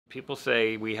People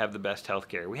say we have the best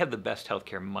healthcare. We have the best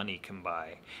healthcare money can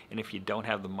buy. And if you don't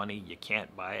have the money, you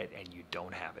can't buy it and you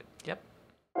don't have it. Yep.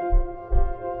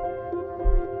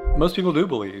 Most people do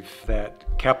believe that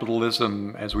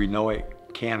capitalism as we know it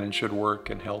can and should work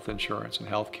in health insurance and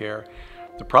healthcare.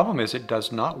 The problem is it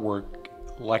does not work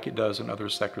like it does in other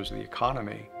sectors of the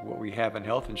economy. What we have in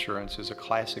health insurance is a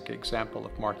classic example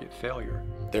of market failure.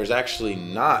 There's actually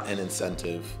not an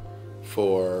incentive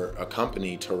for a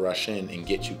company to rush in and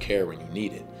get you care when you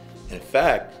need it. In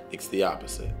fact, it's the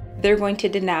opposite. They're going to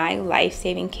deny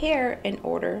life-saving care in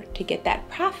order to get that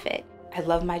profit. I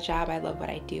love my job, I love what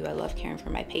I do, I love caring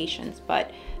for my patients, but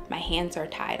my hands are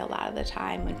tied a lot of the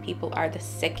time when people are the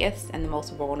sickest and the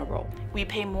most vulnerable. We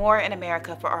pay more in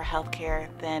America for our health care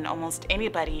than almost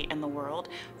anybody in the world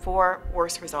for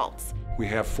worse results. We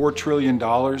have $4 trillion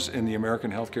in the American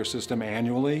healthcare system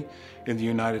annually in the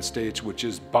United States, which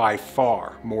is by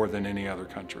far more than any other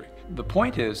country. The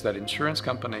point is that insurance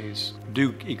companies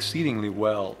do exceedingly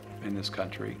well in this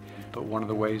country, but one of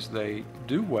the ways they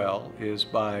do well is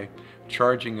by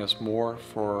charging us more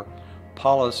for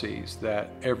policies that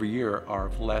every year are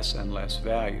of less and less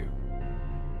value.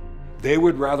 They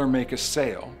would rather make a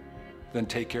sale than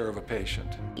take care of a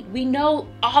patient. We know,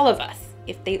 all of us,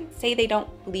 if they say they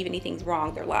don't believe anything's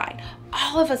wrong, they're lying.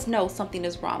 All of us know something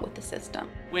is wrong with the system.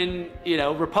 When,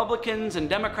 Republicans and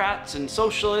Democrats and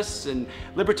socialists and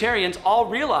libertarians all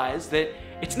realize that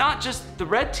it's not just the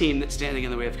red team that's standing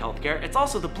in the way of healthcare, it's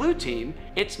also the blue team.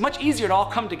 It's much easier to all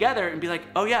come together and be like,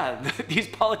 oh yeah, these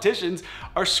politicians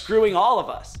are screwing all of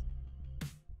us.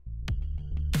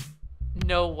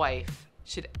 No wife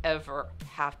should ever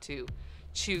have to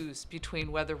choose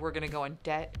between whether we're gonna go in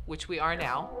debt, which we are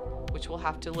now, which we'll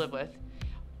have to live with,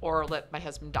 or let my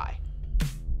husband die.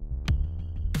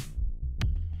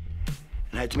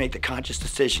 And I had to make the conscious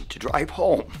decision to drive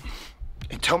home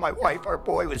and tell my wife our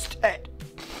boy was dead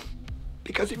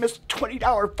because he missed a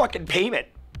 $20 fucking payment.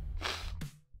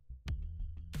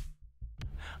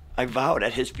 I vowed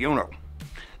at his funeral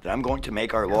that I'm going to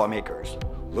make our lawmakers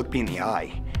look me in the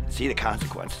eye and see the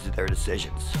consequences of their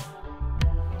decisions.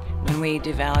 When we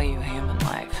devalue human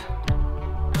life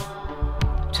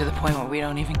to the point where we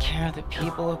don't even care that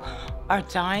people are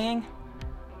dying,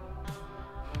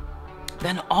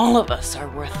 then all of us are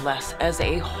worth less as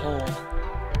a whole.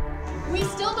 We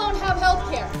still don't have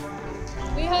health care.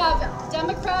 We have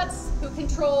Democrats who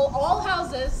control all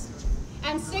houses,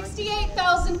 and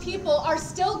 68,000 people are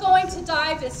still going to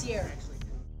die this year.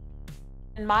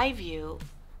 In my view,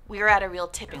 we are at a real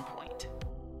tipping point.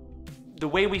 The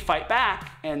way we fight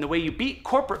back and the way you beat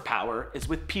corporate power is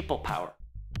with people power.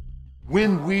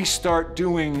 When we start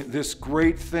doing this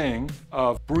great thing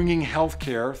of bringing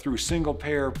healthcare through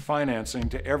single-payer financing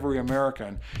to every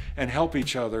American and help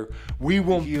each other, we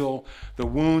will heal the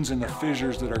wounds and the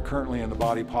fissures that are currently in the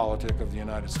body politic of the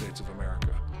United States of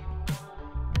America.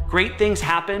 Great things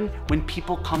happen when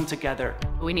people come together.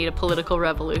 We need a political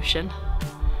revolution,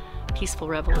 peaceful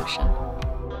revolution.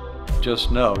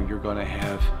 Just know you're going to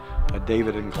have a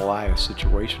David and Goliath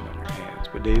situation on your hands,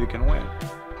 but David can win.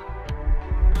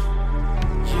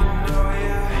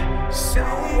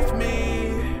 Save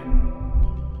me.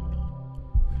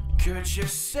 Could you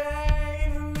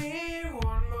save me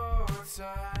one more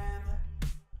time?